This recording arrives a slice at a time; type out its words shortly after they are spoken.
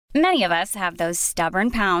Many of us have those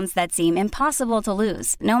stubborn pounds that seem impossible to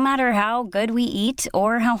lose, no matter how good we eat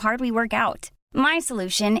or how hard we work out. My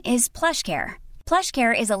solution is PlushCare.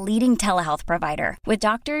 PlushCare is a leading telehealth provider with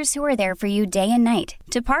doctors who are there for you day and night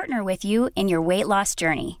to partner with you in your weight loss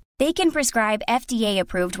journey. They can prescribe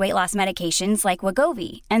FDA-approved weight loss medications like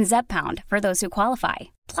Wegovy and Zepbound for those who qualify.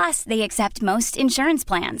 Plus, they accept most insurance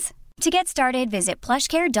plans. To get started, visit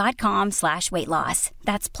plushcare.com/weightloss.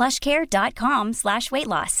 That's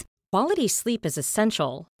plushcare.com/weightloss. Quality sleep is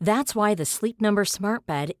essential. That's why the Sleep Number Smart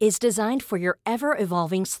Bed is designed for your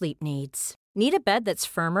ever-evolving sleep needs. Need a bed that's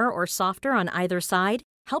firmer or softer on either side?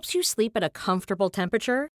 Helps you sleep at a comfortable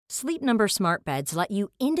temperature? Sleep Number Smart Beds let you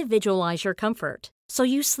individualize your comfort, so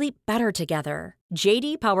you sleep better together.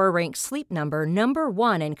 JD Power ranks Sleep Number number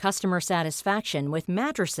 1 in customer satisfaction with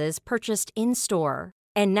mattresses purchased in-store.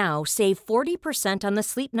 And now, save 40% on the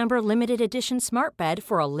Sleep Number Limited Edition Smart Bed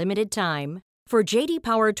for a limited time. For JD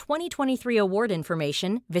Power 2023 award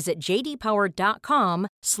information, visit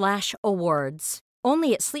jdpower.com/awards.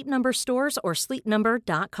 Only at Sleep Number stores or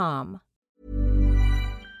sleepnumber.com.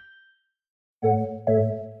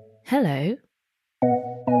 Hello.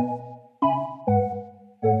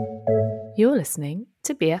 You're listening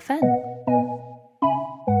to BFN.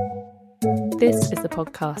 This is the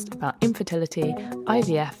podcast about infertility,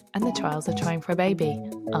 IVF, and the trials of trying for a baby.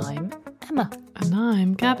 I'm Emma. And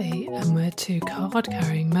I'm Gabby, and we're two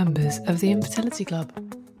card-carrying members of the Infertility Club.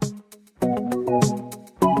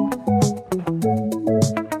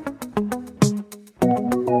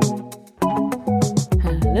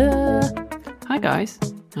 Hello. Hi guys.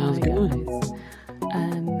 How's it going?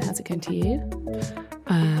 How's it going to you?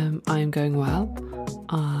 I am going well.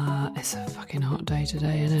 It's a fucking hot day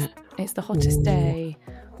today, isn't it? It's the hottest day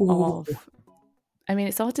Ooh.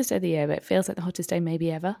 it's the hottest day of the year, but it feels like the hottest day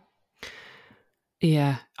maybe ever.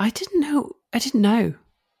 Yeah, I didn't know. Do you know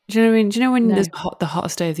what I mean? Do you know when No. the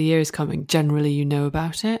hottest day of the year is coming? Generally, you know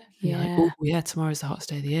about it. And Yeah. You're like, oh yeah, tomorrow's the hottest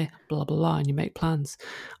day of the year. Blah blah blah, and you make plans.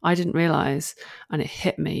 I didn't realize, and it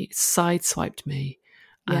hit me, it sideswiped me,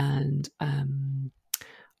 Yeah. and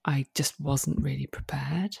I just wasn't really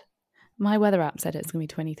prepared. My weather app said it's going to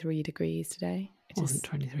be 23 degrees today. It wasn't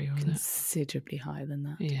 23, was it? Considerably higher than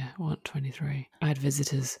that. Yeah, it wasn't 23. I had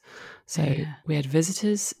visitors. So Yeah. we had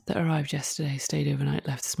visitors that arrived yesterday, stayed overnight,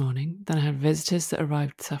 left this morning. Then I had visitors that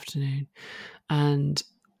arrived this afternoon. And,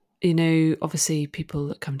 you know, obviously people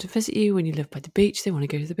that come to visit you when you live by the beach, they want to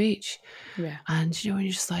go to the beach. Yeah. And, you know, when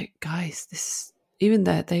you're just like, guys, even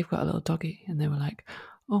there, they've got a little doggy. And they were like,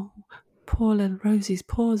 oh, poor little Rosie's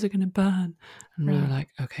paws are going to burn. And we were like,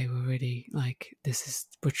 okay, we're really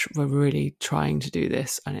we're really trying to do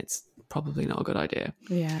this, and it's probably not a good idea.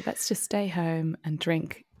 Yeah, let's just stay home and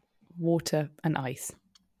drink water and ice.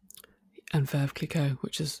 And Veuve Clicquot,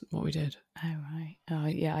 which is what we did. Oh, right. Oh,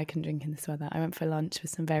 yeah, I can drink in this weather. I went for lunch with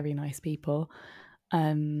some very nice people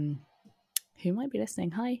who might be listening.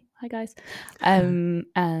 Hi guys.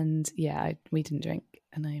 And yeah, we didn't drink,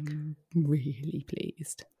 and I'm really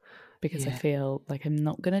pleased because I feel like I'm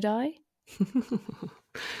not going to die.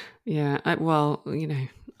 Yeah, it was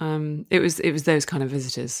those kind of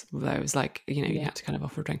visitors where it was like, you know, you had to kind of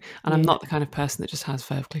offer a drink. And I'm not the kind of person that just has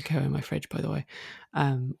Veuve Clicquot in my fridge, by the way.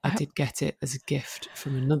 I did get it as a gift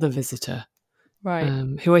from another visitor, Right.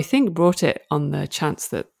 who I think brought it on the chance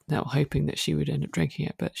that they were hoping that she would end up drinking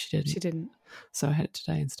it, but she didn't. She didn't. So I had it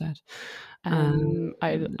today instead.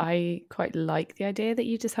 I quite like the idea that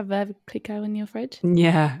you just have Veuve Clicquot in your fridge.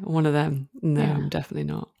 Yeah, one of them. No, Yeah. I'm definitely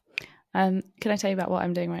not. Can I tell you about what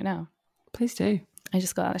I'm doing right now? Please do. I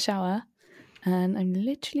just got out of the shower and I'm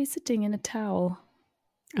literally sitting in a towel.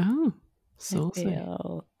 Oh, saucy.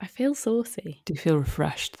 I feel saucy. Do you feel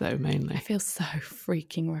refreshed though, mainly? I feel so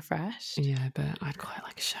freaking refreshed. Yeah, but I'd quite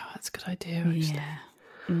like a shower. That's a good idea. Yeah.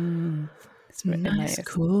 It's Nice, it's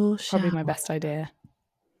cool shower. probably my best idea.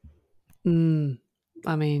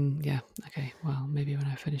 I mean, yeah. Okay, well, maybe when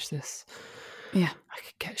I finish this, Yeah. I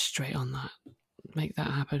could get straight on that. Make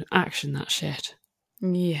that happen. Action that shit.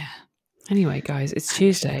 Yeah. Anyway, guys, it's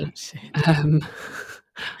Tuesday. I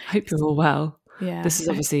hope you're all well. Yeah. This is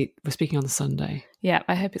obviously, we're speaking on the Sunday. Yeah,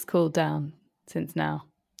 I hope it's cooled down since now.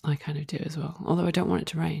 I kind of do as well. Although I don't want it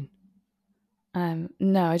to rain.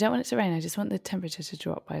 No, I don't want it to rain. I just want the temperature to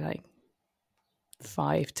drop by like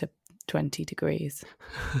 5 to 20 degrees.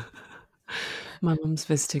 My mum's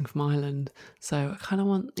visiting from Ireland, so I kind of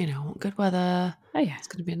want, I want good weather. Oh yeah. It's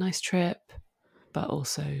going to be a nice trip, but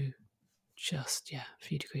also just, a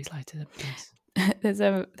few degrees later. That'd be nice. There's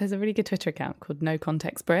a really good Twitter account called No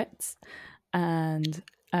Context Brits, and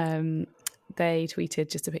they tweeted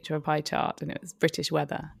just a picture of a pie chart, and it was British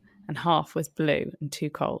weather, and half was blue and too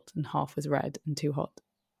cold, and half was red and too hot.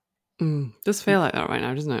 Does feel like that right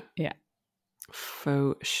now, doesn't it? Yeah.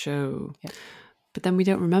 Faux show. Yeah. But then we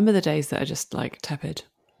don't remember the days that are just like tepid.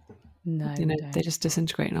 No, You know, we don't. they just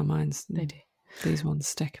disintegrate in our minds. They do. These ones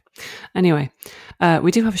stick. Anyway,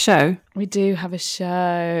 we do have a show. We do have a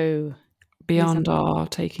show. Beyond our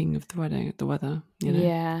taking of the weather, you know.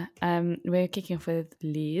 Yeah. We're kicking off with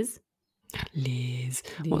Liz. Liz.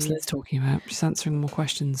 What's Liz talking about? She's answering more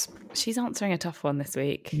questions. She's answering a tough one this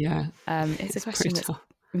week. Yeah. It's a question that's, tough.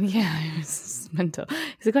 yeah, it's mental.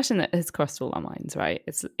 It's a question that has crossed all our minds, right?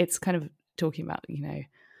 It's kind of talking about, you know,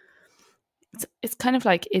 it's kind of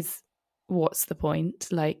like, what's the point?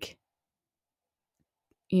 Like,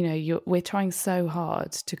 you know, we're trying so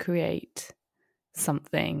hard to create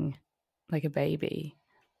something like a baby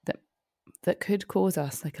that could cause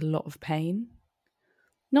us like a lot of pain,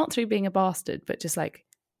 not through being a bastard, but just like,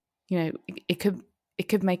 you know, it could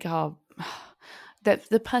make our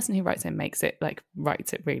the person who writes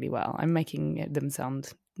it really well. I'm making them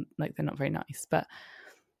sound like they're not very nice, but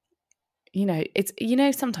you know, it's, you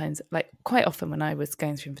know, sometimes, like quite often when I was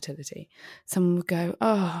going through infertility, someone would go,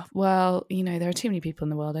 oh, well, you know, there are too many people in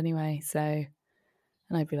the world anyway, so, and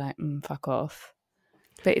I'd be like, fuck off.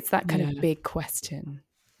 But it's that kind of big question.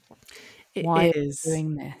 Why are you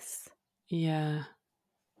doing this? Yeah.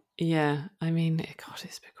 Yeah. I mean, God,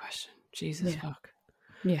 it's a big question. Jesus fuck.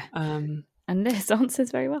 Yeah. And Liz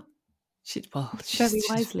answers very well. She's very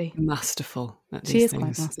wisely. Masterful at these she is things,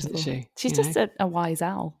 quite masterful. isn't she? She's just a wise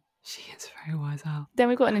owl. She is a very wise owl. Then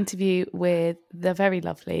we've got an interview with the very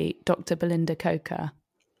lovely Dr. Belinda Coker.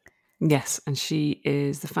 Yes, and she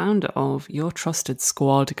is the founder of Your Trusted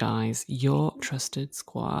Squad, guys. Your Trusted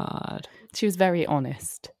Squad. She was very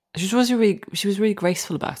honest. She was really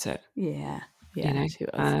graceful about it. Yeah, you know? She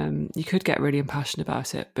was. You could get really impassioned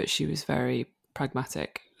about it, but she was very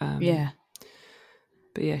pragmatic. Yeah.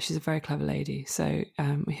 But yeah, she's a very clever lady. So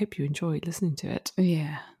we hope you enjoyed listening to it.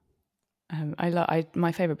 Yeah.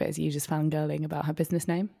 My favourite bit is you just fangirling about her business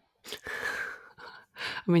name.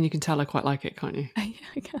 I mean, you can tell I quite like it, can't you? Yeah,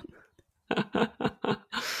 I can.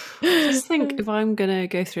 Just think, if I'm going to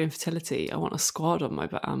go through infertility, I want a squad on my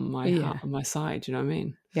side. Do you know what I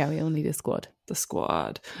mean? Yeah, we all need a squad. The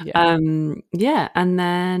squad. Yeah. And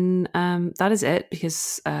then that is it,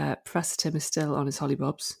 because Professor Tim is still on his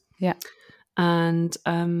hollybobs. Yeah. And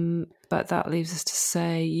but that leaves us to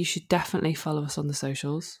say you should definitely follow us on the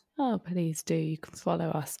socials. Oh, please do. You can follow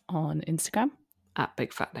us on Instagram at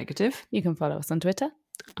Big Fat Negative. You can follow us on Twitter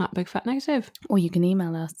at Big Fat Negative. Or you can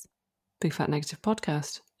email us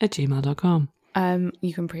bigfatnegativepodcast@gmail.com.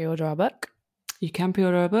 You can pre-order our book. You can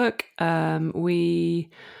pre-order our book.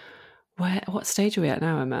 What stage are we at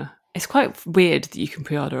now, Emma? It's quite weird that you can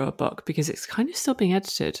pre-order our book because it's kind of still being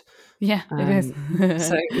edited. Yeah, it is.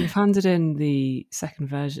 So we've handed in the second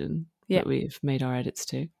version that we've made our edits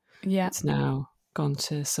to. Yeah. It's now gone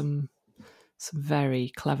to some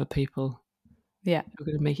very clever people. Yeah. Who are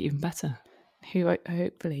going to make it even better. Who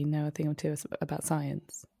hopefully know a thing or two about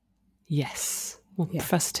science. Yes. Well,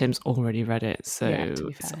 Professor Tim's already read it, so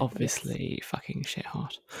it's obviously fucking shit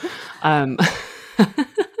hot.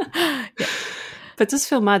 But it does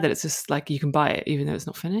feel mad that it's just like you can buy it even though it's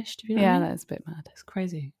not finished. You know what I mean? That's a bit mad. It's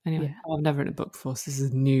crazy. Anyway, I've never written a book before, so this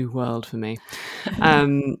is a new world for me.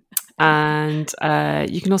 And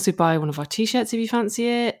you can also buy one of our t-shirts if you fancy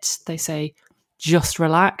it. They say "Just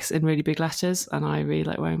Relax" in really big letters, and I really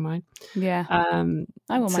like wearing mine. Yeah. I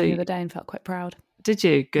wore mine the other day and felt quite proud. Did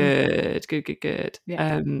you? Good.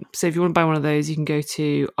 Yeah. So if you want to buy one of those, you can go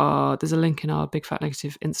to there's a link in our Big Fat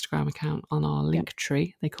Negative Instagram account on our link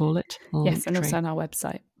tree, they call it. Yes, and also on our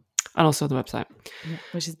website. And also on the website. Yeah,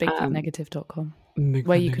 which is bigfatnegative.com,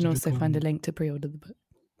 where you can also find a link to pre-order the book.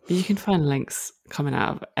 You can find links coming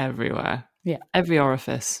out of everywhere. Yeah. Every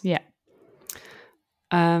orifice. Yeah.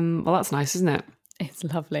 Well, that's nice, isn't it? It's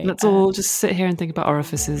lovely. Let's all just sit here and think about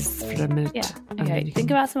orifices for a minute. Yeah. Okay.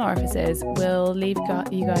 Think about some orifices. We'll leave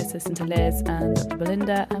you guys listen to Liz and Dr.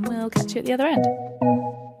 Belinda, and we'll catch you at the other end.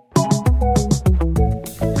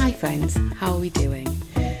 Hi friends, how are we doing?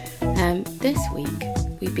 This week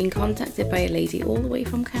we've been contacted by a lady all the way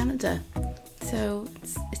from Canada. So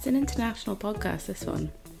it's an international podcast, this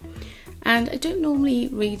one. And I don't normally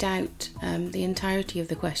read out the entirety of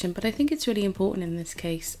the question, but I think it's really important in this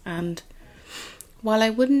case. And while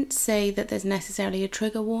I wouldn't say that there's necessarily a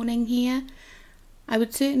trigger warning here, I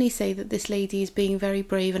would certainly say that this lady is being very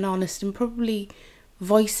brave and honest and probably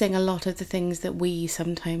voicing a lot of the things that we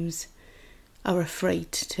sometimes are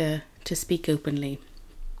afraid to speak openly.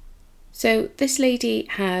 So this lady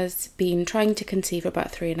has been trying to conceive for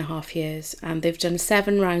about 3.5 years, and they've done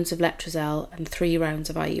 7 rounds of letrozole and 3 rounds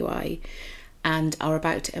of IUI. and are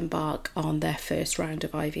about to embark on their first round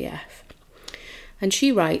of IVF. And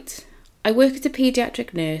she writes, I work as a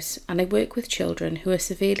paediatric nurse and I work with children who are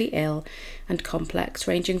severely ill and complex,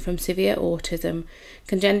 ranging from severe autism,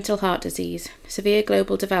 congenital heart disease, severe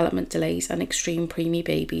global development delays and extreme preemie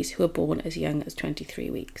babies who are born as young as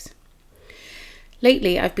 23 weeks.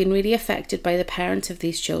 Lately, I've been really affected by the parents of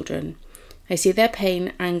these children. I see their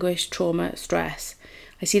pain, anguish, trauma, stress.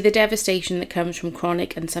 I see the devastation that comes from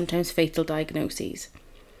chronic and sometimes fatal diagnoses.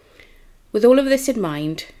 With all of this in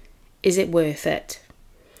mind, is it worth it?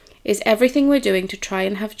 Is everything we're doing to try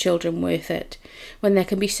and have children worth it, when there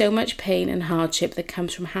can be so much pain and hardship that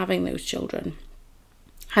comes from having those children?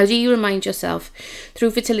 How do you remind yourself,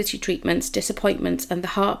 through fertility treatments, disappointments, and the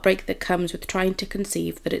heartbreak that comes with trying to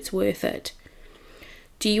conceive, that it's worth it?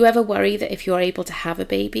 Do you ever worry that if you're able to have a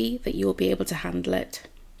baby, that you will be able to handle it?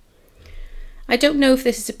 I don't know if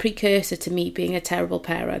this is a precursor to me being a terrible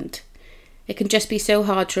parent. It can just be so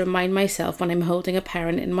hard to remind myself when I'm holding a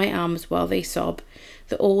parent in my arms while they sob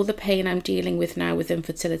that all the pain I'm dealing with now with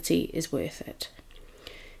infertility is worth it,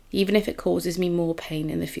 even if it causes me more pain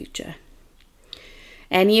in the future.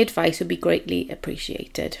 Any advice would be greatly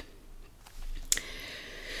appreciated.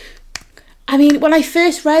 I mean, when I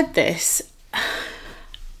first read this,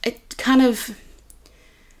 it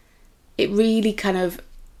really kind of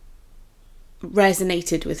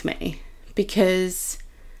resonated with me, because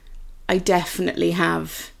I definitely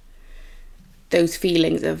have those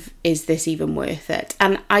feelings of, is this even worth it?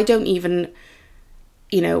 And I don't even,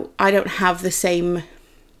 I don't have the same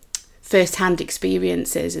first-hand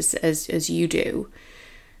experiences as you do.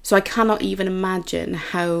 So I cannot even imagine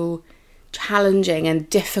how challenging and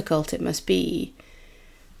difficult it must be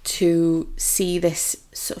to see this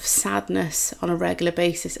sort of sadness on a regular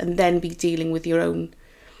basis and then be dealing with your own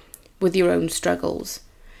struggles.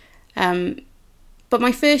 But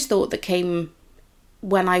my first thought that came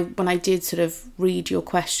when I did sort of read your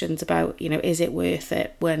questions about, is it worth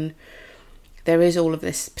it when there is all of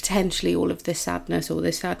this, potentially all of this sadness, or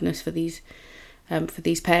this sadness for these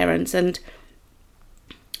parents. And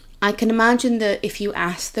I can imagine that if you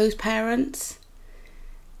asked those parents,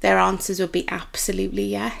 their answers would be absolutely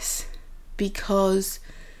yes, because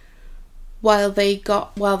while they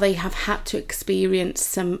have had to experience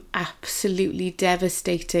some absolutely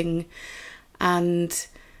devastating and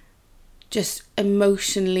just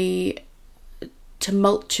emotionally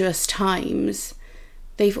tumultuous times,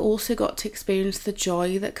 they've also got to experience the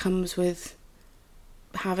joy that comes with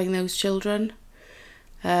having those children.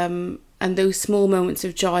 And those small moments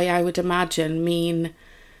of joy, I would imagine, mean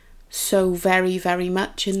so very, very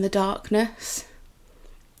much in the darkness.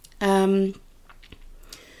 I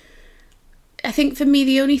think for me,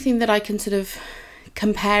 the only thing that I can sort of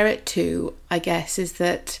compare it to, I guess, is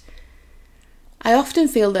that I often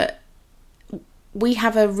feel that we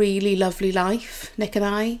have a really lovely life, Nick and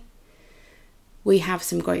I. We have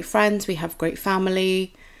some great friends, we have great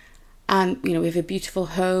family, and we have a beautiful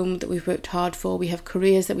home that we've worked hard for. We have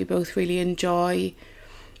careers that we both really enjoy.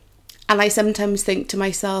 And I sometimes think to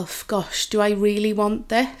myself, gosh, do I really want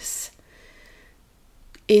this?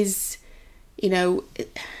 And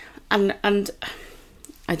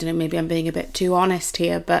I don't know, maybe I'm being a bit too honest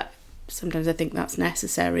here, but sometimes I think that's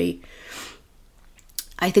necessary.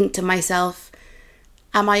 I think to myself,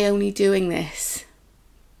 am I only doing this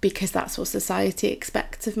because that's what society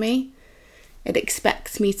expects of me? It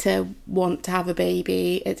expects me to want to have a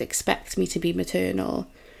baby. It expects me to be maternal.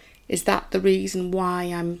 Is that the reason why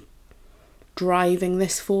I'm driving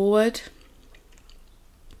this forward?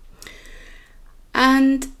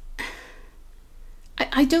 And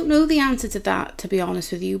I don't know the answer to that, to be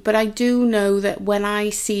honest with you, but I do know that when I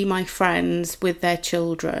see my friends with their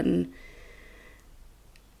children,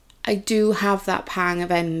 I do have that pang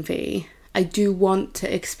of envy. I do want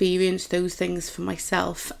to experience those things for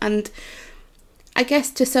myself. And I guess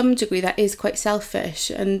to some degree that is quite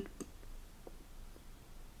selfish,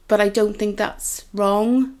 but I don't think that's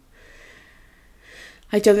wrong.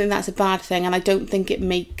 I don't think that's a bad thing, and I don't think it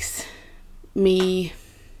makes me,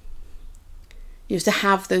 to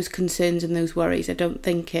have those concerns and those worries, I don't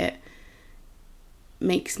think it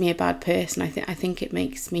makes me a bad person. I think it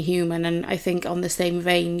makes me human. And I think on the same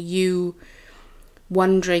vein, you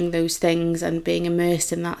wondering those things and being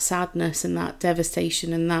immersed in that sadness and that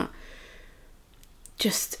devastation and that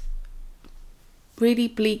just really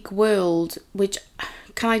bleak world, which,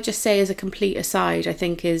 can I just say as a complete aside, I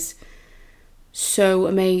think is so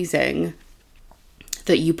amazing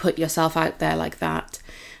that you put yourself out there like that,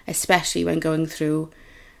 especially when going through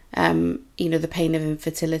the pain of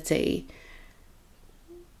infertility.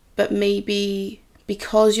 But maybe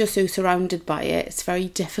because you're so surrounded by it, it's very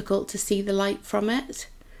difficult to see the light from it.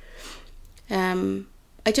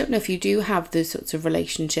 I don't know if you do have those sorts of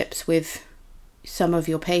relationships with some of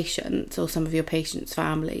your patients or some of your patients'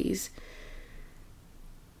 families,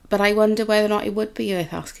 but I wonder whether or not it would be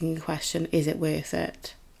worth asking the question, is it worth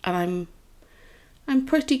it? And I'm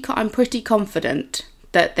pretty confident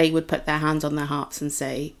that they would put their hands on their hearts and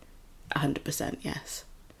say 100% yes.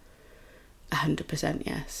 100%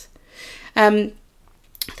 yes. I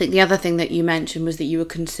think the other thing that you mentioned was that you were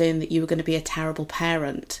concerned that you were going to be a terrible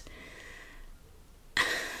parent.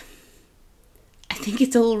 I think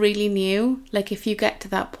it's all really new. Like, if you get to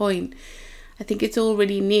that point, I think it's all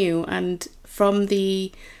really new. And from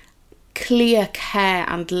the clear care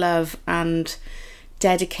and love and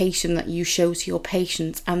dedication that you show to your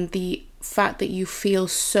patients, and the fact that you feel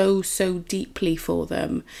so deeply for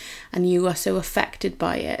them and you are so affected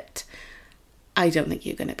by it, I don't think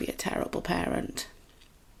you're going to be a terrible parent.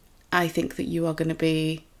 I think that you are going to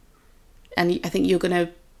be, and I think you're going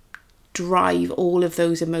to drive all of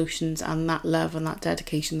those emotions and that love and that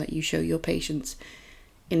dedication that you show your patients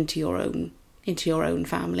into your own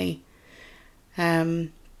family. I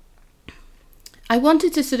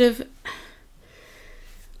wanted to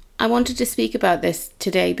speak about this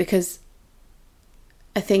today because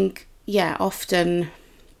I think, often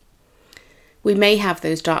we may have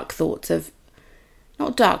those dark thoughts of,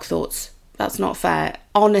 not dark thoughts, that's not fair,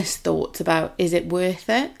 honest thoughts about, is it worth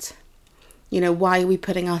it? You know, why are we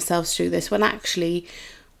putting ourselves through this when actually,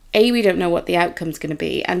 A, we don't know what the outcome's going to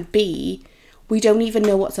be, and B, we don't even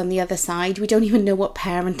know what's on the other side. We don't even know what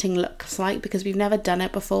parenting looks like because we've never done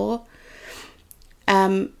it before.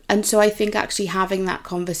 And so I think actually having that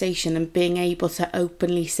conversation and being able to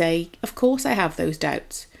openly say, of course I have those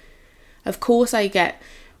doubts. Of course I get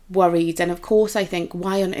worried, and of course I think,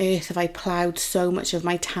 why on earth have I ploughed so much of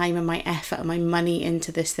my time and my effort and my money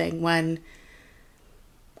into this thing when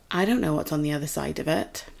I don't know what's on the other side of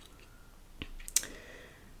it.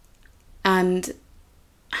 And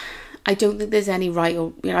I don't think there's any right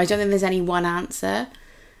or, I don't think there's any one answer,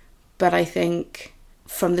 but I think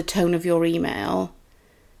from the tone of your email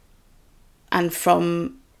and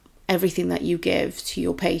from everything that you give to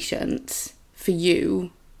your patients, for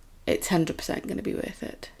you, it's 100% going to be worth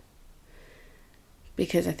it.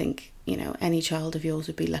 Because I think, any child of yours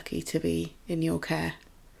would be lucky to be in your care.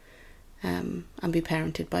 And be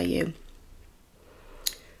parented by you.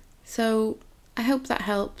 So I hope that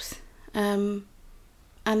helps. And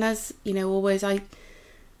as always, I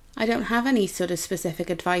don't have any sort of specific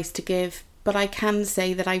advice to give, but I can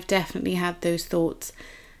say that I've definitely had those thoughts,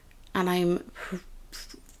 and I'm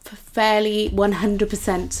fairly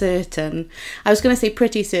 100% certain. I was going to say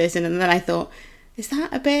pretty certain, and then I thought, is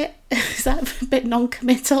that a bit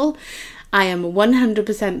non-committal? I am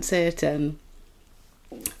 100% certain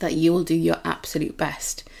that you will do your absolute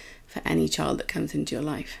best for any child that comes into your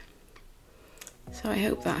life. So I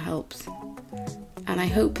hope that helps. And I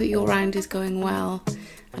hope that your round is going well.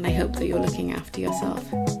 And I hope that you're looking after yourself.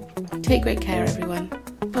 Take great care, everyone.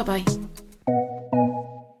 Bye-bye.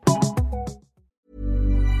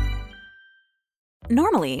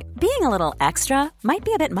 Normally, being a little extra might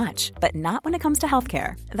be a bit much, but not when it comes to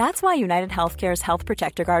healthcare. That's why United Healthcare's Health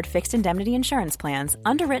Protector Guard fixed indemnity insurance plans,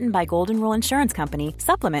 underwritten by Golden Rule Insurance Company,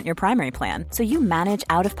 supplement your primary plan so you manage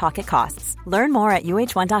out-of-pocket costs. Learn more at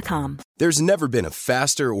UH1.com. There's never been a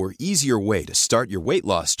faster or easier way to start your weight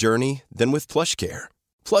loss journey than with PlushCare.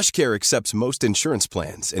 PlushCare accepts most insurance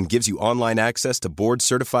plans and gives you online access to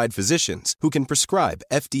board-certified physicians who can prescribe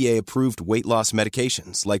FDA-approved weight loss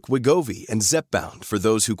medications like Wegovy and Zepbound for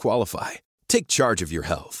those who qualify. Take charge of your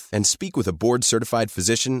health and speak with a board-certified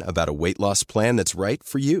physician about a weight loss plan that's right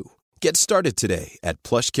for you. Get started today at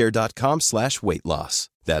plushcare.com/weight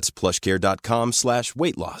loss. That's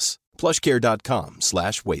plushcare.com/weight loss.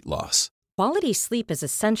 plushcare.com/weight loss. Quality sleep is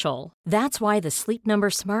essential. That's why the Sleep Number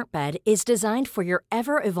Smart Bed is designed for your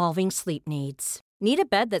ever-evolving sleep needs. Need a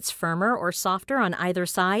bed that's firmer or softer on either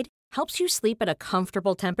side? Helps you sleep at a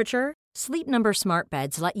comfortable temperature? Sleep Number Smart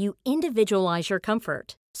Beds let you individualize your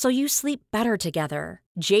comfort, so you sleep better together.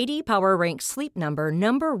 J.D. Power ranks Sleep Number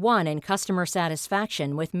number 1 in customer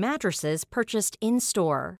satisfaction with mattresses purchased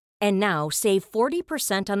in-store. And now, save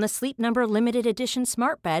 40% on the Sleep Number Limited Edition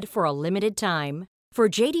Smart Bed for a limited time. For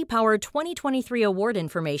J.D. Power 2023 award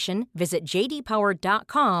information, visit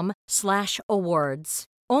jdpower.com/awards.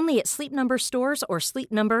 Only at Sleep Number stores or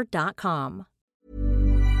sleepnumber.com.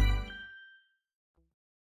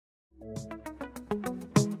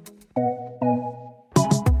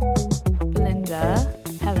 Linda,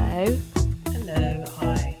 hello. Hello,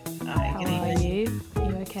 hi. Hi, good How are evening. you?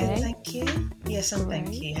 You okay? Good, thank you. Yes, I'm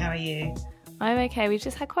thank you. How are you? I'm okay. We've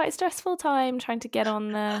just had quite a stressful time trying to get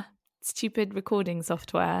on the stupid recording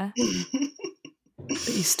software. But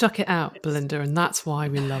you stuck it out, Belinda, and that's why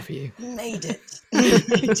we love you. Made it.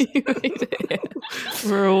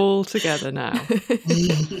 We're all together now.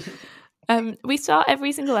 We start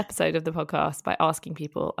every single episode of the podcast by asking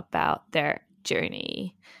people about their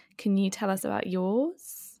journey. Can you tell us about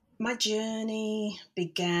yours? My journey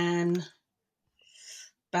began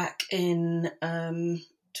back in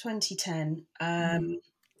 2010.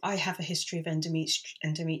 I have a history of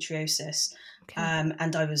endometriosis, Okay.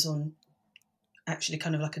 and I was on actually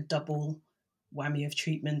kind of like a double whammy of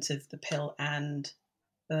treatment of the pill and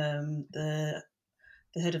the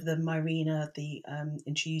head of the Mirena, the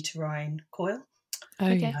intrauterine coil. Oh,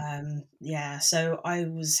 Okay. yeah. So I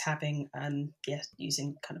was having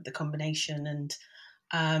using kind of the combination, and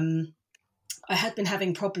I had been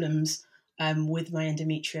having problems with my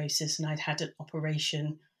endometriosis, and I'd had an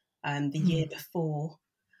operation the year before.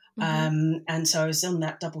 And so I was on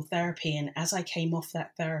that double therapy, and as I came off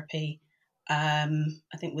that therapy, I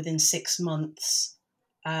think within 6 months,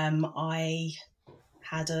 I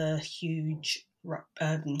had a huge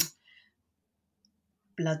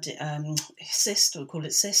blood cyst, we'll call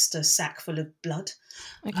it cyst, a sac full of blood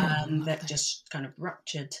that just kind of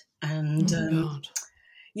ruptured. And God.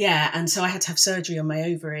 and so I had to have surgery on my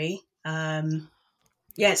ovary.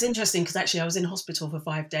 It's interesting because actually I was in hospital for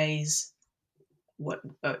 5 days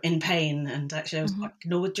in pain, and actually I was quite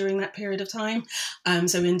ignored during that period of time.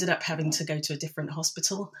 So we ended up having to go to a different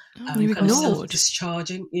hospital. You were kind of ignored?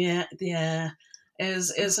 self-discharging. Yeah. It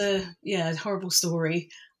was a horrible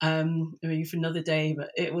story. Maybe for another day,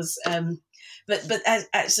 but it was. But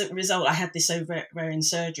as a result, I had this ovarian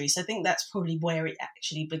surgery. So I think that's probably where it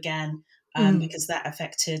actually began, because that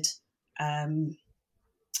affected. That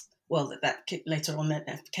later on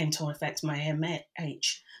that came to affect my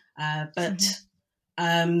AMH.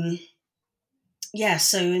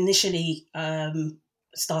 So initially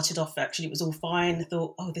started off, actually it was all fine. I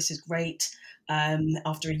thought, oh, this is great.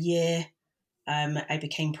 After a year, I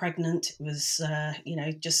became pregnant. It was,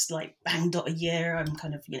 just like bang dot a year. I'm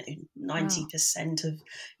kind of, 90% of,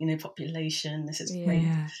 population. This is great.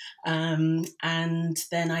 Yeah. And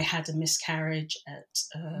then I had a miscarriage at,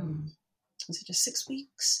 was it just 6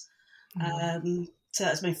 weeks? So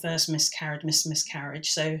that was my first miscarriage.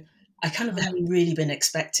 So I kind of hadn't really been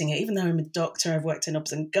expecting it, even though I'm a doctor. I've worked in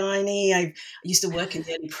obs and gynae. I used to work in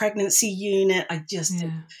the early pregnancy unit. I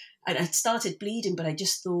started bleeding, but I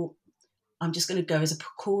just thought I'm just going to go as a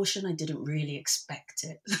precaution. I didn't really expect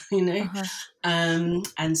it,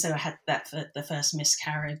 And so I had that for the first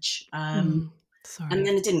miscarriage. Sorry. And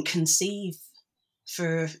then I didn't conceive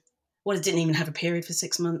I didn't even have a period for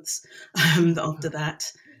 6 months after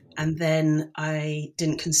that. And then I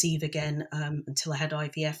didn't conceive again until I had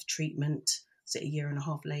IVF treatment, so a year and a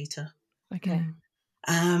half later. Okay.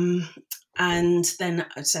 And then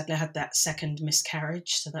sadly I had that second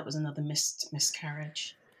miscarriage, so that was another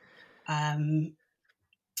miscarriage. And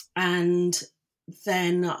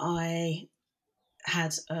then I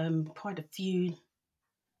had quite a few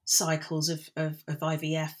cycles of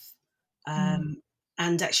IVF,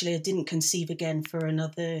 and actually I didn't conceive again for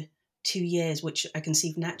another 2 years, which I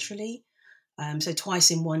conceived naturally. So twice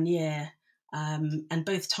in 1 year. And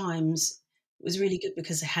both times it was really good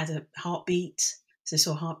because I had a heartbeat. So I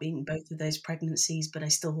saw a heartbeat in both of those pregnancies, but I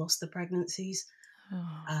still lost the pregnancies.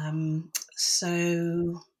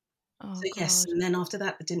 Yes. And then after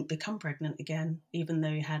that, I didn't become pregnant again, even though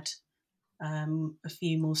I had a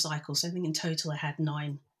few more cycles. So I think in total I had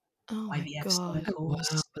 9 IVF cycles. Oh, wow,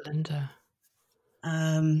 Belinda.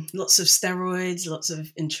 Lots of steroids, lots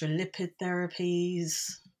of intralipid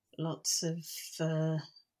therapies, lots of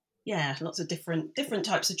different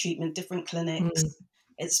types of treatment, different clinics.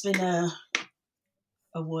 It's been a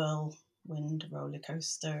whirlwind roller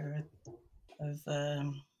coaster of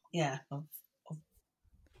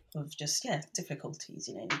just difficulties.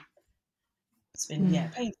 It's been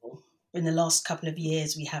painful. In the last couple of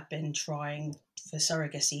years, we have been trying for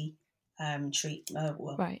surrogacy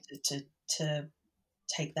to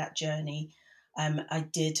take that journey. I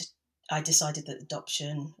decided that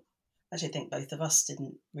adoption, actually I think both of us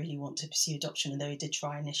didn't really want to pursue adoption, although we did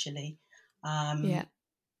try initially.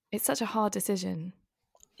 It's such a hard decision.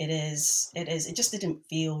 It is. It just didn't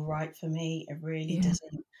feel right for me. It really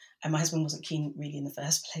didn't. And my husband wasn't keen really in the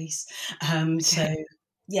first place. So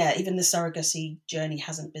even the surrogacy journey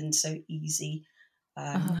hasn't been so easy.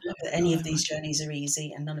 Not that any of these journeys are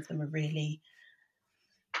easy, and none of them are really,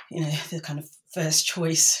 the kind of first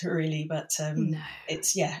choice really. But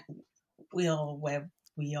it's, we are where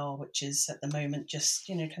we are, which is at the moment just,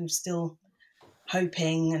 kind of still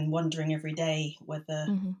hoping and wondering every day whether,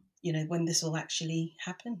 when this will actually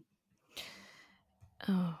happen.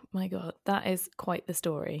 Oh my God, that is quite the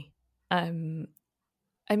story.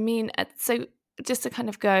 I mean, so just to kind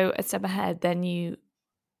of go a step ahead, then you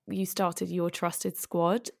started your Trusted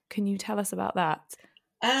Squad. Can you tell us about that?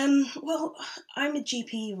 Well, I'm a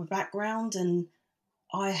GP with a background, and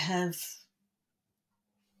I have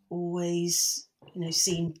always,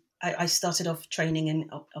 seen. I started off training in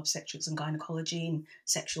obstetrics and gynecology and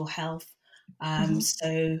sexual health.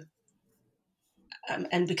 So,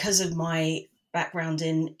 and because of my background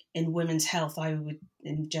in women's health,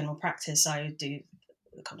 in general practice, I would do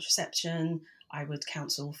the contraception. I would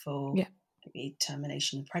counsel for maybe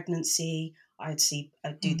termination of pregnancy. I'd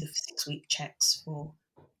do the 6-week checks for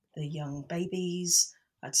the young babies.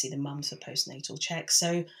 I'd see the mums for postnatal checks.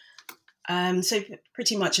 So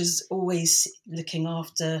pretty much as always looking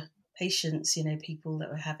after patients, people that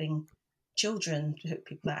were having children,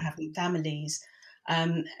 people that are having families.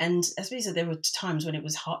 And I suppose that there were times when it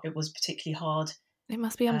was hard. It was particularly hard. It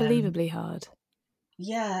must be unbelievably hard.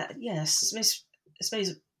 Yeah, yes. I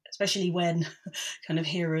suppose, especially when kind of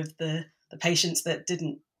hear of the patients that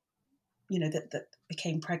didn't, that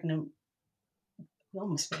became pregnant,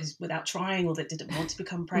 well, I suppose without trying, or that didn't want to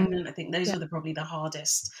become pregnant. I think those were probably the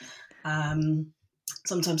hardest.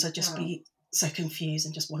 Sometimes I'd just be so confused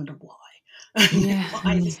and just wonder why.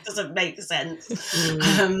 Why this doesn't make sense.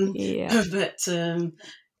 But so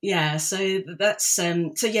that's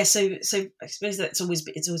so I suppose it's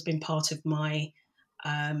always been part of my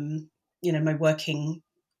my working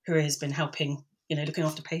career has been helping, looking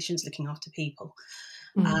after patients, looking after people.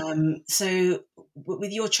 So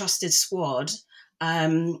with your Trusted Squad,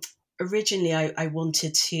 originally I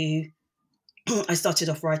wanted to I started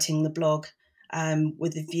off writing the blog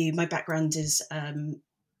with a view. My background is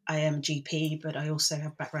I am a GP, but I also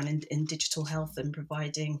have background in digital health and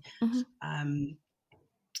providing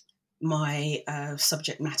my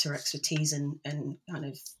subject matter expertise and kind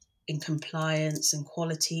of in compliance and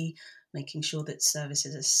quality, making sure that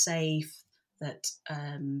services are safe, that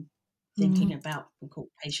thinking about what we call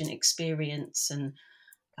patient experience and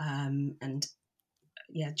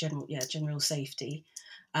general safety.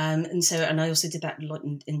 And I also did that a lot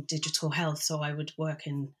in digital health. So I would work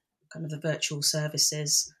in kind of the virtual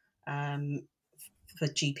services for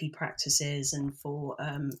GP practices and for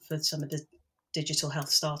some of the digital health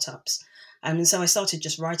startups. And so I started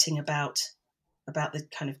just writing about the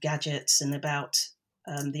kind of gadgets and about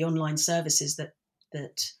the online services that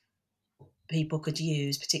people could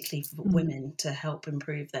use, particularly for women, to help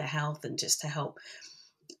improve their health and just to help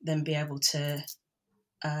them be able to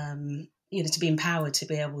to be empowered to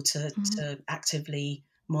be able to actively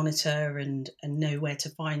monitor and know where to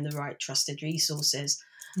find the right trusted resources.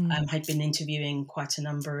 I'd been interviewing quite a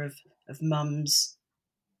number of mums,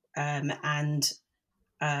 and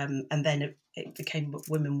then it became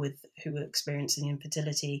women who were experiencing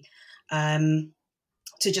infertility,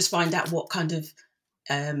 to just find out what kind of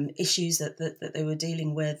issues that they were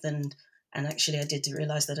dealing with, and actually I did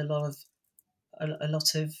realise that a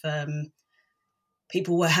lot of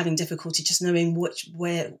people were having difficulty just knowing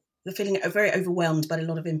where they're feeling very overwhelmed by a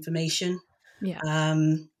lot of information.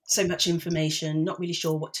 So much information, not really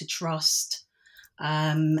sure what to trust.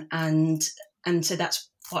 And so that's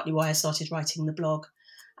partly why I started writing the blog.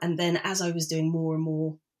 And then as I was doing more and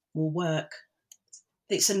more work,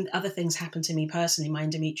 some other things happened to me personally. My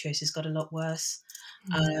endometriosis got a lot worse.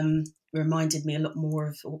 Reminded me a lot more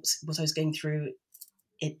of what I was going through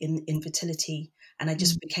in infertility. And I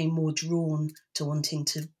just became more drawn to wanting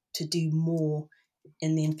to do more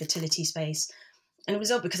in the infertility space. And it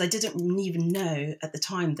was odd because I didn't even know at the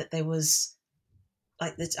time that there was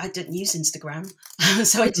I didn't use Instagram.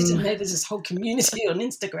 So I didn't know there's this whole community on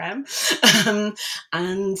Instagram.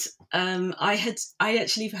 I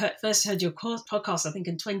actually first heard your podcast, I think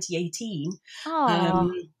in 2018.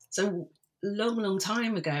 So long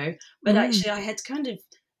time ago. But actually I had kind of,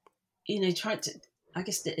 tried to, I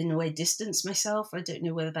guess, in a way, distance myself. I don't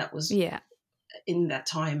know whether that was in that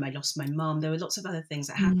time I lost my mum. There were lots of other things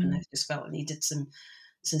that happened. I just felt I needed some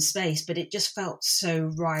space, but it just felt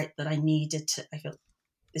so right that I needed to. I felt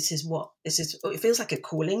it feels like a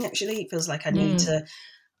calling. Actually, it feels like I need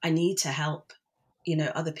to help,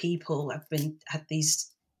 other people. I've had these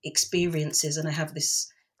experiences, and I have this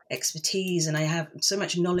expertise, and I have so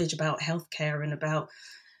much knowledge about healthcare and about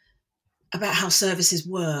how services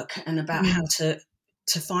work, and about how to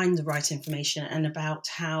find the right information, and about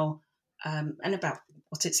how and about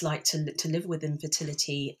what it's like to live with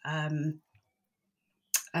infertility.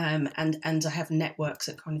 And I have networks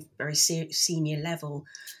at kind of very senior level.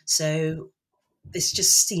 So this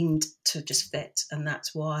just seemed to just fit, and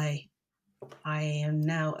that's why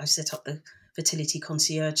I've set up the fertility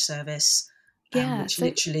concierge service, which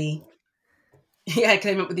literally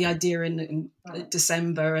came up with the idea in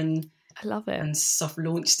December, and I love it, and soft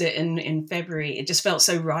launched it in February. It just felt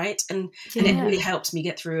so right, and it really helped me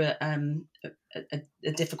get through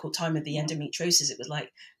a difficult time with the endometriosis.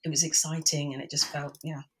 It was exciting, and it just felt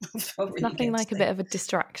felt really nothing good like a bit of a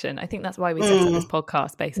distraction. I think that's why we set up this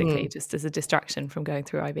podcast, basically, just as a distraction from going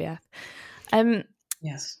through IVF.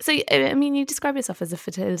 Yes. So, I mean, you describe yourself as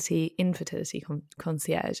a infertility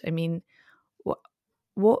concierge. I mean,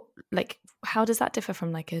 what like, how does that differ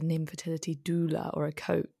from like an infertility doula or a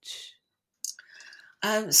coach?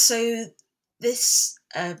 So this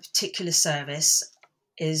particular service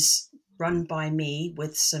is run by me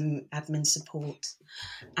with some admin support,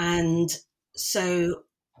 and so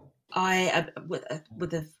I with a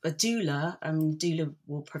doula. Doula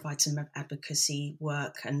will provide some advocacy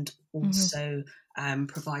work and also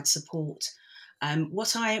provide support.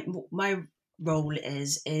 My role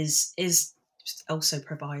is also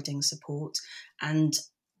providing support and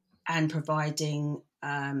providing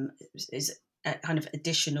is a kind of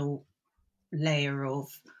additional layer of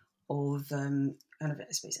kind of,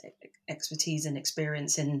 I suppose, expertise and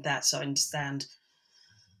experience in that. So I understand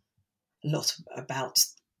a lot about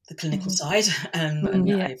the clinical side, and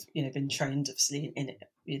I've been trained obviously in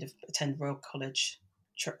it. Attend Royal College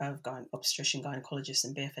of Obstetrician Gynecologist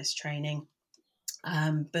and BFS training,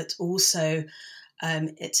 but also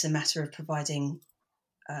it's a matter of providing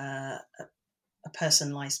a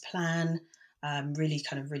personalised plan,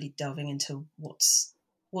 really delving into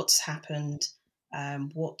what's happened,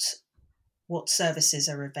 what services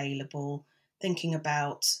are available, thinking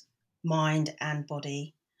about mind and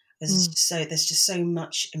body. There's just so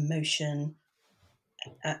much emotion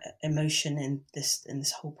in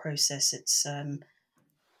this whole process. It's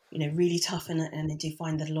really tough, and I do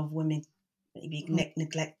find that a lot of women maybe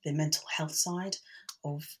neglect the mental health side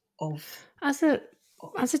of as a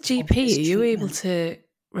GP. Are you able to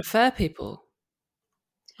refer people?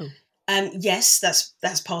 Yes,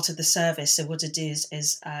 that's part of the service. So what it is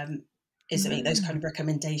make those kind of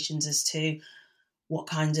recommendations as to what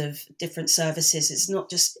kind of different services. It's not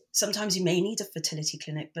just, sometimes you may need a fertility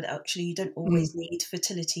clinic, but actually you don't always need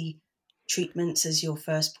fertility treatments as your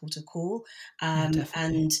first port of call.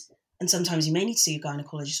 And sometimes you may need to see a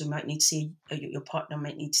gynecologist, or might need to see your partner,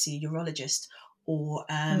 might need to see a urologist, or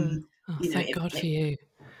thank God for you,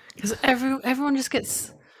 because everyone just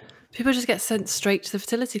gets. People just get sent straight to the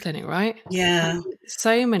fertility clinic, right? Yeah. And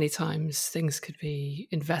so many times things could be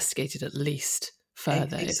investigated at least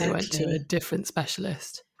further if they went to a different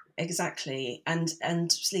specialist. Exactly. And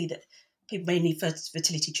obviously that people may need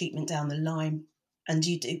fertility treatment down the line, and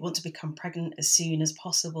you do want to become pregnant as soon as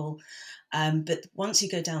possible. But once you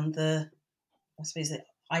go down the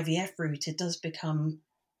IVF route, it does become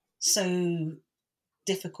so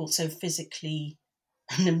difficult, so physically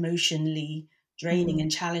and emotionally draining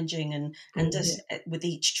and challenging, and just with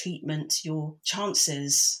each treatment, your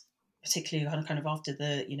chances, particularly kind of after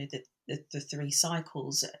the 3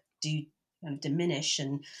 cycles, do kind of diminish,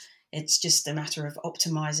 and it's just a matter of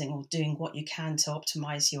optimizing or doing what you can to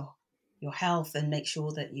optimize your health and make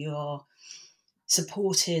sure that you're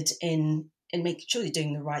supported in making sure you're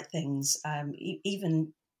doing the right things,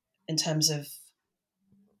 even in terms of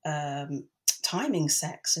timing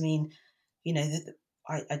sex. I mean,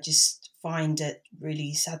 I just find it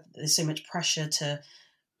really sad that there's so much pressure to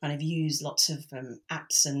kind of use lots of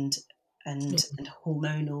apps and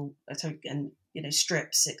hormonal and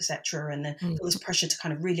strips, etc. And then all this pressure to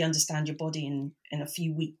kind of really understand your body in a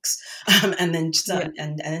few weeks, and then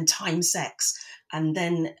and time sex, and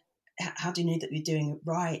then how do you know that you're doing it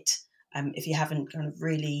right if you haven't kind of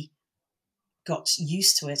really got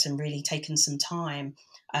used to it and really taken some time.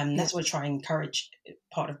 That's what I try and encourage,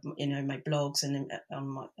 part of my blogs and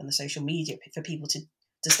on the social media, for people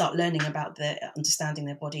to start learning about understanding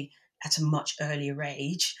their body at a much earlier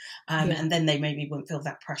age, and then they maybe won't feel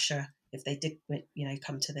that pressure if they did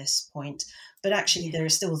come to this point. But actually there are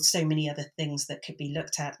still so many other things that could be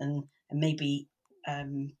looked at, and maybe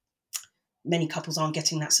many couples aren't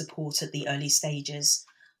getting that support at the early stages,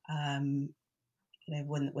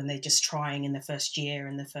 when they're just trying in the first year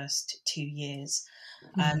and the first 2 years.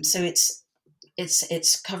 So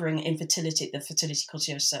it's covering infertility. The fertility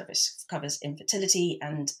concierge service covers infertility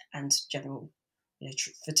and general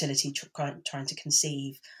fertility, trying to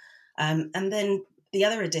conceive, and then the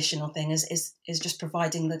other additional thing is just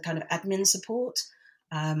providing the kind of admin support.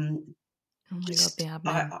 Oh my God, the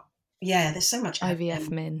admin. There's so much IVF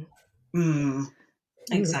min.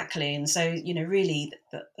 Exactly. And so really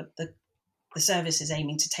the the service is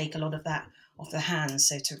aiming to take a lot of that off the hands.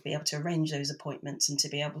 So to be able to arrange those appointments and to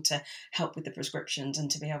be able to help with the prescriptions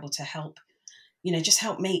and to be able to help, just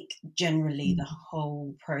help make generally the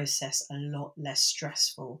whole process a lot less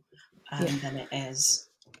stressful than it is.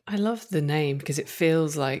 I love the name because it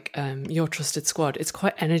feels like your trusted squad. It's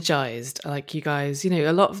quite energized. Like you guys,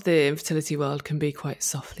 a lot of the infertility world can be quite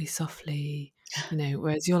softly,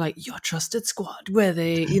 whereas you're like, your trusted squad. We're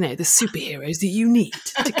the, the superheroes that you need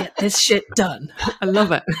to get this shit done. I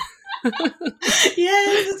love it.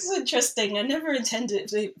 Yeah, that's interesting. I never intended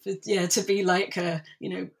to be like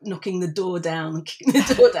knocking the door down, kicking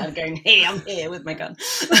the door down, going, "Hey, I'm here with my gun."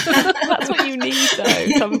 That's what you need, though.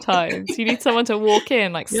 Sometimes you need someone to walk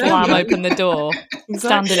in, like slam open the door,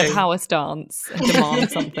 stand in a power stance, and demand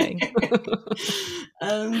something.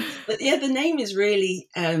 But yeah, the name is really,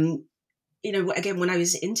 again, when I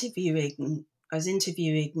was interviewing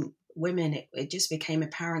women, it just became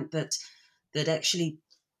apparent that actually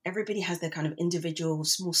everybody has their kind of individual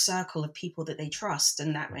small circle of people that they trust,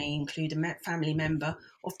 and that may include a family member,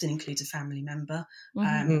 often includes a family member,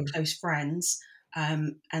 close friends,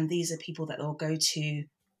 and these are people that they'll go to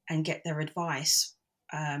and get their advice.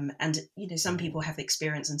 And some people have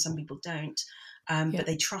experience and some people don't, but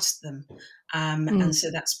they trust them, and so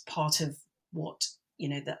that's part of what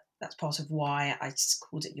that's part of why I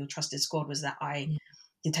called it Your Trusted Squad. Was that the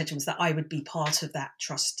intention was that I would be part of that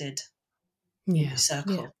trusted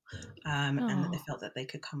circle, and that they felt that they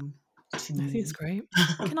could come to me. I think it's great.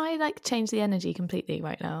 Can I change the energy completely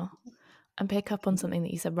right now and pick up on something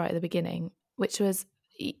that you said right at the beginning, which was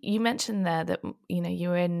you mentioned there that you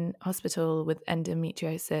were in hospital with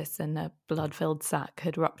endometriosis and a blood-filled sac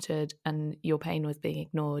had ruptured and your pain was being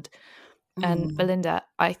ignored. And Belinda,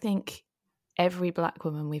 I think every Black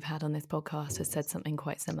woman we've had on this podcast has said something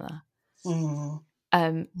quite similar.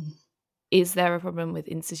 Is there a problem with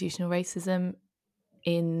institutional racism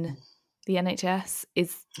in the NHS?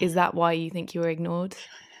 Is that why you think you were ignored?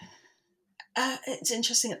 It's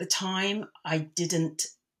interesting. At the time, I didn't.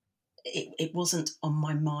 It wasn't on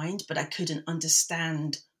my mind, but I couldn't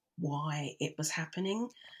understand why it was happening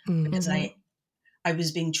because I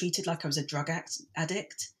was being treated like I was a drug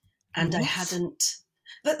addict, and I hadn't.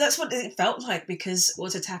 That's what it felt like, because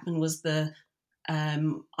what had happened was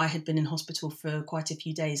I had been in hospital for quite a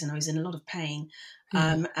few days and I was in a lot of pain.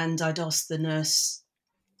 And I'd asked the nurse,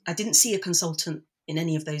 I didn't see a consultant in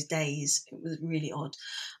any of those days. It was really odd.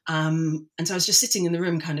 And so I was just sitting in the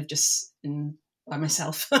room kind of just by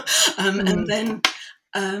myself. And then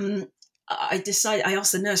I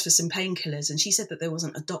asked the nurse for some painkillers and she said that there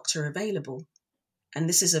wasn't a doctor available. And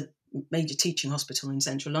this is a major teaching hospital in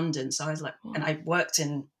central London. So I was like, and I worked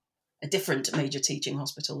in a different major teaching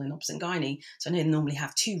hospital in Obs and Gynae. So I know they normally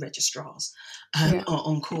have 2 registrars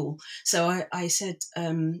on call. So I said,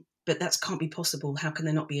 but that can't be possible. How can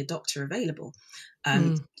there not be a doctor available?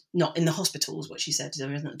 Not in the hospitals, what she said.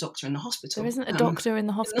 There isn't a doctor in the hospital. There isn't a doctor in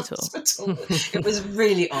the hospital. It was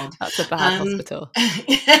really odd. That's a bad hospital.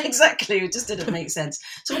 Yeah, exactly. It just didn't make sense.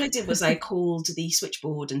 So what I did was I called the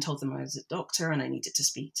switchboard and told them I was a doctor and I needed to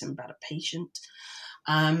speak to them about a patient.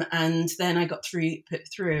 And then I got put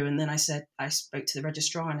through, and then I spoke to the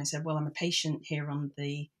registrar and I said, well, I'm a patient here on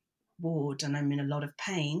the ward and I'm in a lot of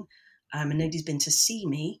pain, and nobody's been to see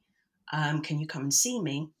me. Can you come and see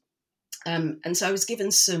me? And so I was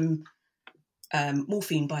given some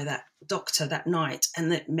morphine by that doctor that night,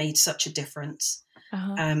 and that made such a difference.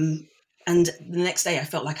 And the next day I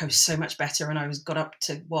felt like I was so much better, and I got up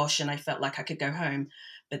to wash and I felt like I could go home.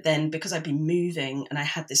 But then because I'd been moving and I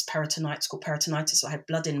had this peritonitis, called peritonitis, so I had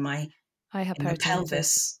blood in my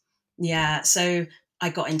pelvis. Yeah, so I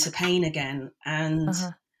got into pain again. And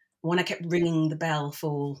when I kept ringing the bell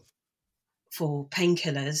for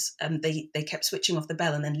painkillers, they kept switching off the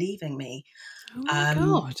bell and then leaving me. Oh my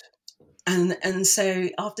God. And so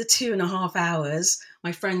after 2.5 hours,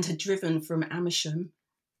 my friend had driven from Amersham,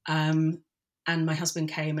 and my husband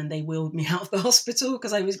came and they wheeled me out of the hospital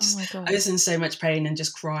because I was in so much pain and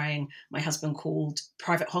just crying. My husband called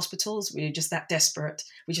private hospitals. We were just that desperate.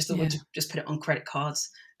 We just thought we'd just put it on credit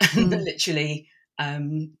cards and literally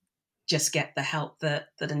just get the help that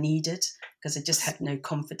I needed, because I just had no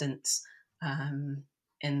confidence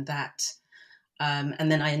in that.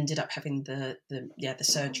 And then I ended up having the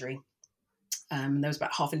surgery. There was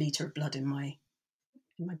about 0.5 litre of blood in my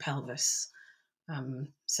pelvis.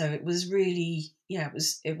 So it was really,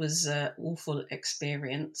 it was an awful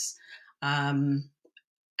experience. And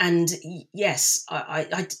yes,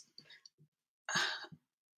 I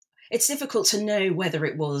it's difficult to know whether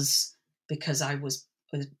it was because I was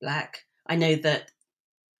Black. I know that,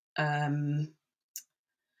 I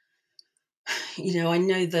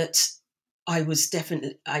know that I was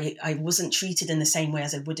definitely, I wasn't treated in the same way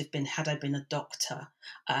as I would have been had I been a doctor.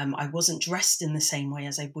 I wasn't dressed in the same way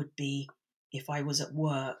as I would be if I was at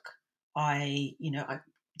work. I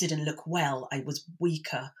didn't look well. I was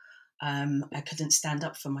weaker. I couldn't stand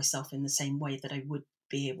up for myself in the same way that I would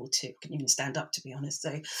be able to. I couldn't even stand up, to be honest.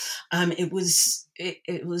 So it was.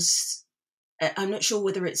 I'm not sure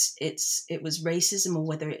whether it was racism or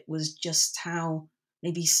whether it was just how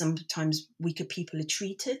maybe sometimes weaker people are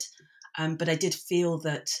treated. But I did feel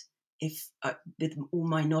that if, with all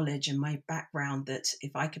my knowledge and my background, that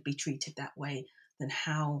if I could be treated that way, then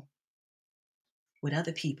how would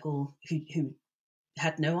other people who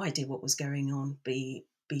had no idea what was going on be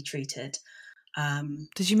treated?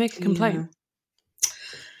 Did you make a complaint?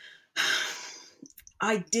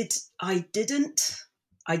 I did. I didn't.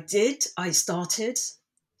 I did. I started.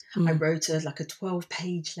 I wrote a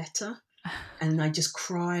 12-page letter, and I just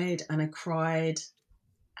cried and I cried,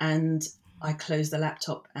 and I closed the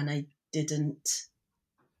laptop and I didn't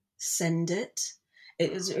send it.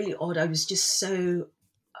 It was really odd. I was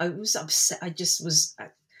upset. I was, to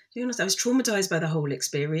be honest, I was traumatized by the whole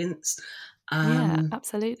experience. Yeah,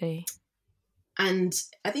 absolutely. And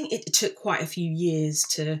I think it took quite a few years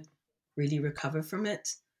to really recover from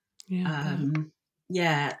it.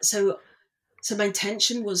 Yeah. So my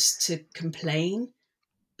intention was to complain,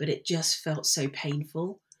 but it just felt so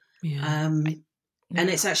painful. Yeah. And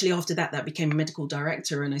it's actually after that I became a medical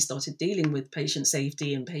director, and I started dealing with patient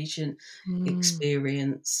safety and patient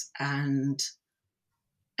experience, and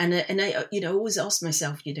I always asked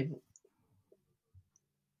myself,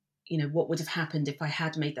 what would have happened if I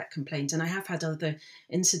had made that complaint. And I have had other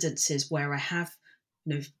incidences where I have,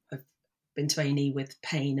 I've been to A&E with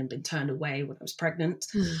pain and been turned away when I was pregnant,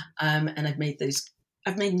 and I've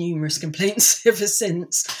made numerous complaints ever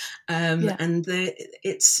since. And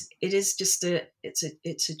it's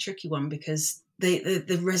a tricky one, because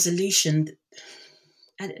the resolution,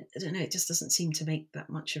 I don't know, it just doesn't seem to make that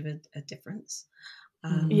much of a difference.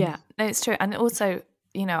 Yeah, it's true. And also,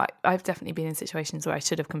 I've definitely been in situations where I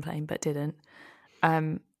should have complained but didn't.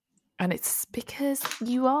 And it's because when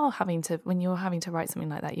you're having to write something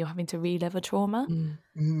like that, you're having to relive a trauma,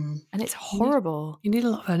 and it's horrible. You need a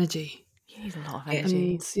lot of energy. You need a lot of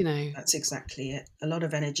energy. And, that's exactly it. A lot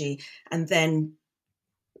of energy. And then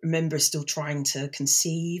remember, still trying to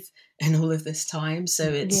conceive in all of this time. So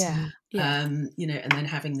it's, and then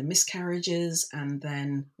having the miscarriages, and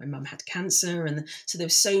then my mum had cancer. And so there were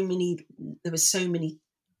so many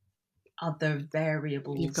other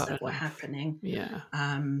variables that were happening. Yeah.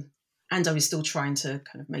 And I was still trying to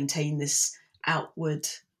kind of maintain this outward,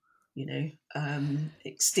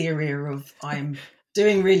 exterior of I'm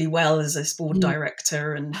doing really well as a sport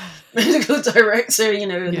director and medical director,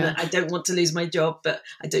 and I don't want to lose my job, but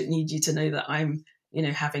I don't need you to know that I'm,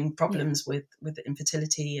 having problems with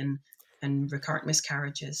infertility and recurrent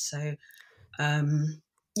miscarriages. So,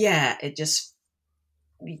 it just,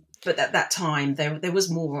 but at that time there was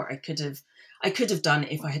more I could have done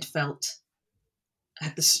if I had felt I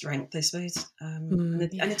had the strength, I suppose. And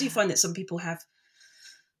I do find that some people have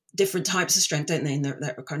different types of strength, don't they? And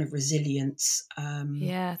that kind of resilience.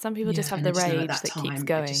 Some people just have the rage that keeps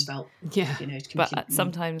going. I just felt, but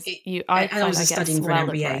sometimes I was studying for an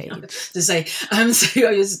MBA to say. So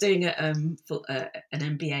I was doing an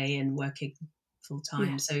MBA and working full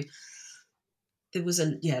time. So there was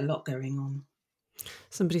a lot going on.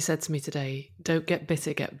 Somebody said to me today, "Don't get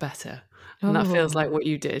bitter, get better." And that feels like what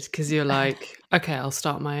you did, because you're like, okay, I'll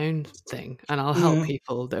start my own thing and I'll help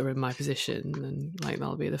people that are in my position, and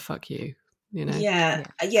that'll be the fuck you,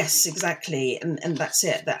 Yes, exactly. And that's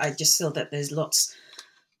it, that I just feel that there's lots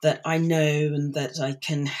that I know and that I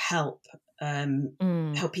can help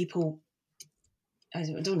people. I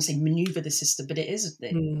don't want to say maneuver the system, but there is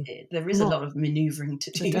a lot of maneuvering to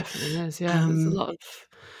do. It definitely is, there's a lot of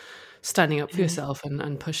standing up for yourself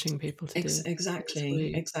and pushing people to do it.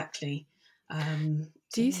 Exactly.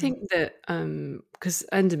 Do you think that, because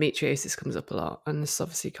endometriosis comes up a lot, and this is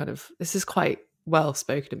obviously this is quite well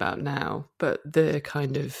spoken about now, but the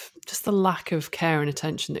kind of just the lack of care and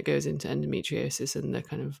attention that goes into endometriosis and the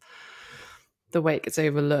kind of the way it gets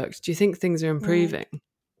overlooked, do you think things are improving?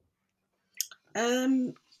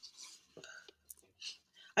 I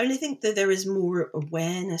only think that there is more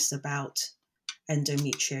awareness about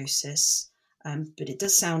endometriosis, but it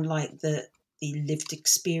does sound like the lived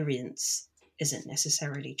experience isn't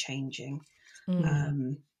necessarily changing.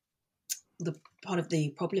 The part of the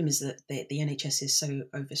problem is that the NHS is so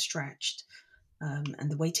overstretched,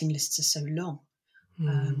 and the waiting lists are so long,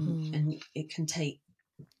 and it can take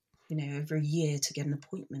over a year to get an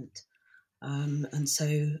appointment, and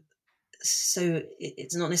so so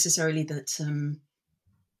it's not necessarily that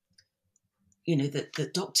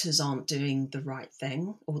that doctors aren't doing the right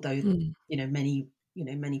thing, although many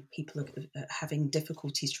people are having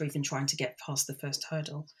difficulties to even trying to get past the first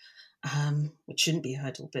hurdle, which shouldn't be a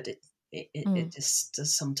hurdle, but it just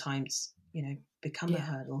does sometimes become a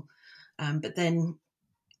hurdle. But then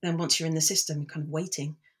once you're in the system, you're kind of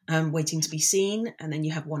waiting to be seen, and then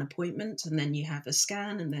you have one appointment, and then you have a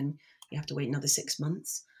scan, and then you have to wait another 6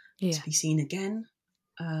 months to be seen again,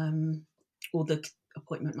 or the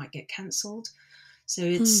appointment might get cancelled. So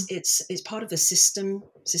it's part of a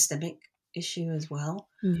systemic issue as well.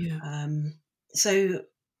 So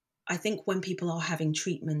I think when people are having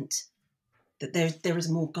treatment, that there is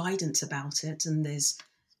more guidance about it, and there's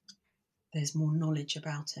more knowledge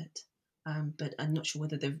about it. But I'm not sure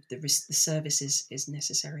whether the service is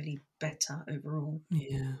necessarily better overall.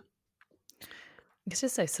 Yeah. It's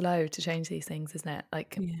just so slow to change these things, isn't it?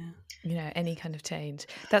 Like, any kind of change.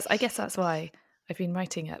 I guess that's why I've been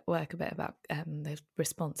writing at work a bit about the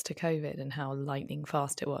response to COVID and how lightning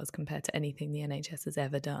fast it was compared to anything the NHS has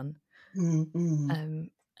ever done.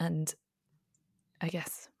 And I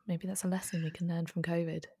guess maybe that's a lesson we can learn from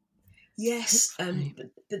COVID. Yes,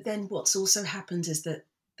 but then what's also happened is that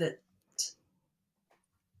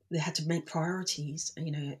they had to make priorities,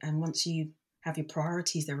 and once you have your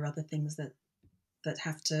priorities, there are other things that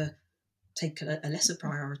have to take a lesser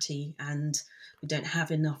priority, and we don't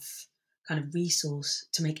have enough kind of resource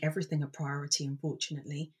to make everything a priority,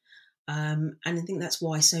 unfortunately. And I think that's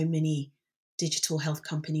why so many digital health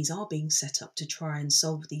companies are being set up to try and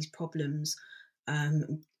solve these problems,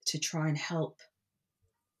 to try and help,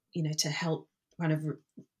 to help kind of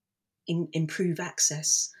improve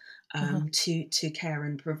access to care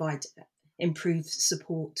and provide improved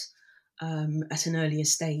support at an earlier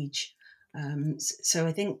stage. So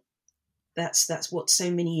I think that's what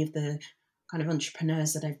so many of the kind of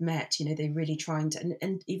entrepreneurs that I've met, they're really trying to,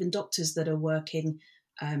 and even doctors that are working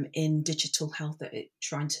in digital health, that are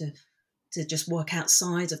trying to just work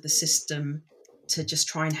outside of the system to just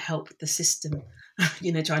try and help the system,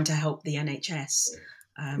 trying to help the NHS.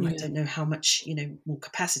 I don't know how much, more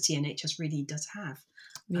capacity NHS really does have.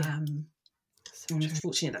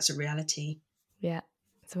 Unfortunately, that's a reality. Yeah.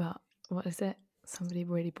 It's about, what is it? Somebody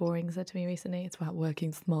really boring said to me recently, it's about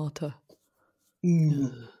working smarter. Yeah,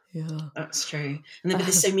 that's true. And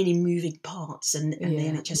there's so many moving parts, and the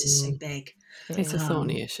NHS is so big. It's a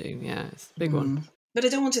thorny issue. Yeah, it's a big one. But I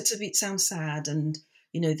don't want it to sound sad. And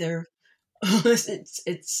there,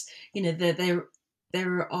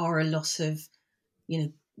 there are a lot of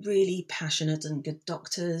really passionate and good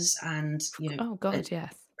doctors, and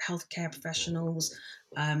healthcare professionals.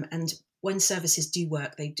 And when services do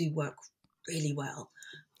work, they do work really well.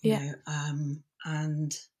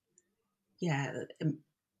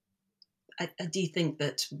 I do think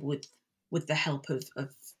that with the help of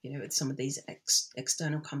some of these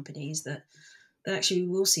external companies, that actually we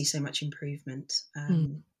will see so much improvement.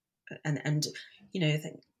 And I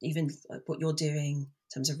think even what you're doing in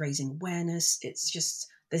terms of raising awareness, it's just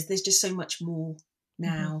there's just so much more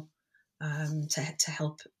now to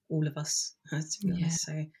help all of us. To be honest,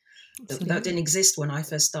 so. That didn't exist when I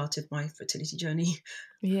first started my fertility journey.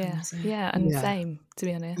 Same, to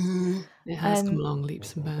be honest. It has come along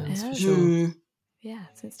leaps and bounds, for sure. Yeah,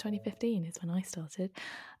 since 2015 is when I started.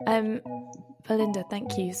 Belinda,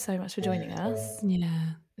 thank you so much for joining us.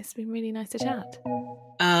 Yeah. It's been really nice to chat.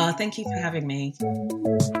 Thank you for having me.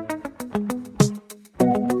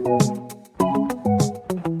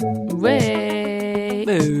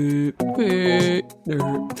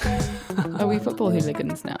 Are we football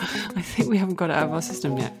hooligans now? I think we haven't got it out of our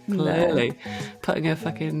system yet. Clearly. Putting a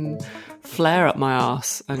fucking flare up my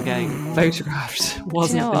arse and getting photographed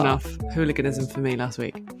wasn't enough hooliganism for me last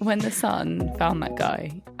week. When the Sun found that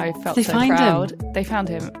guy, I felt so proud. They found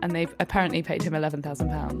him, and they apparently paid him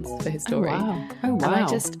 £11,000 for his story. Oh, wow. And I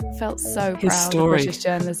just felt so proud of British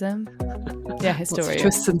journalism. Yeah, his story. Lots of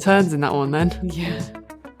twists and turns in that one then. Yeah.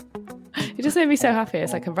 It just made me so happy.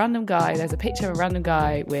 It's like a random guy. There's a picture of a random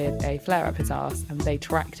guy with a flare up his arse, and they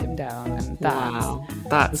tracked him down. And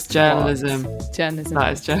that's journalism. Journalism.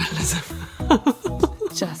 That is journalism.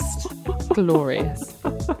 Just glorious.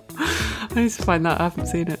 I need to find that. I haven't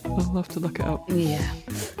seen it. I'll have to look it up. Yeah.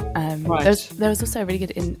 Right. There was also a really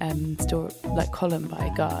good column by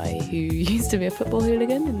a guy who used to be a football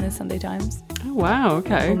hooligan in the Sunday Times. Oh wow!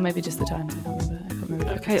 Okay. Or maybe just the Times. I can't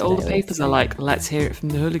remember. Okay, all the papers are like, let's hear it from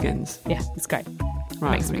the hooligans. Yeah, it's great.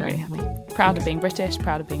 Right, Makes me really happy. Proud of being British,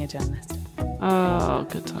 proud of being a journalist. Oh,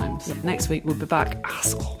 good times. Next week we'll be back,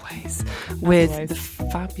 as always, with the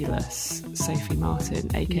fabulous Sophie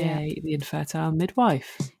Martin, aka the infertile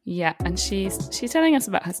midwife. Yeah, and she's telling us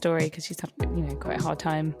about her story because she's had, quite a hard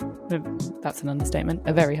time. That's an understatement.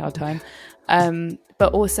 A very hard time.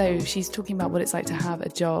 But also she's talking about what it's like to have a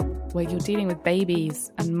job where you're dealing with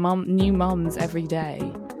babies and new mums every day.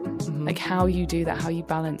 Mm-hmm. Like how you do that, how you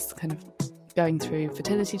balance kind of going through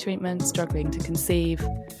fertility treatment, struggling to conceive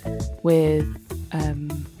with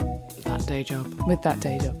that day job. With that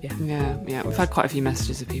day job, yeah. We've had quite a few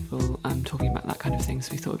messages of people talking about that kind of thing,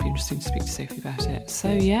 so we thought it'd be interesting to speak to Sophie about it.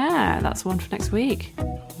 So yeah, that's one for next week.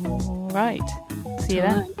 All right. See you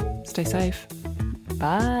then. Stay safe.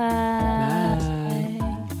 Bye. Bye.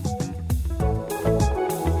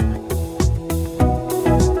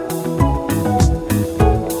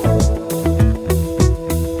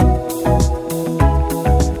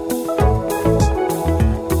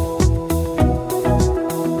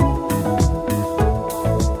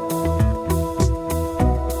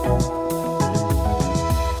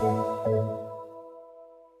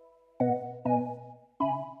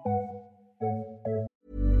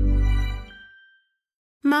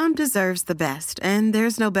 Mom deserves the best, and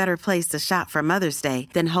there's no better place to shop for Mother's Day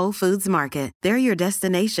than Whole Foods Market. They're your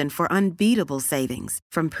destination for unbeatable savings,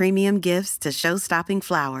 from premium gifts to show-stopping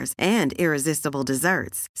flowers and irresistible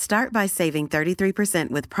desserts. Start by saving 33%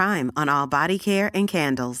 with Prime on all body care and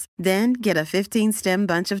candles. Then get a 15-stem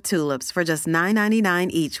bunch of tulips for just $9.99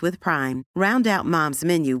 each with Prime. Round out Mom's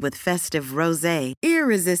menu with festive rosé,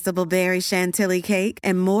 irresistible berry chantilly cake,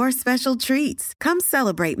 and more special treats. Come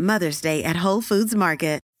celebrate Mother's Day at Whole Foods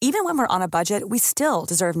Market. Even when we're on a budget, we still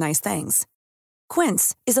deserve nice things.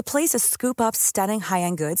 Quince is a place to scoop up stunning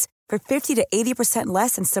high-end goods for 50 to 80%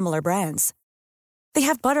 less than similar brands. They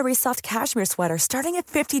have buttery soft cashmere sweaters starting at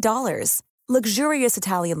 $50, luxurious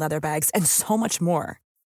Italian leather bags, and so much more.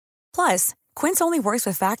 Plus, Quince only works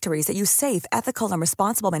with factories that use safe, ethical, and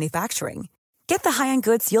responsible manufacturing. Get the high-end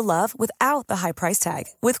goods you'll love without the high price tag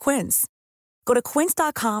with Quince. Go to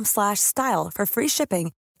quince.com/style for free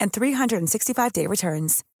shipping and 365-day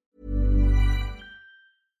returns.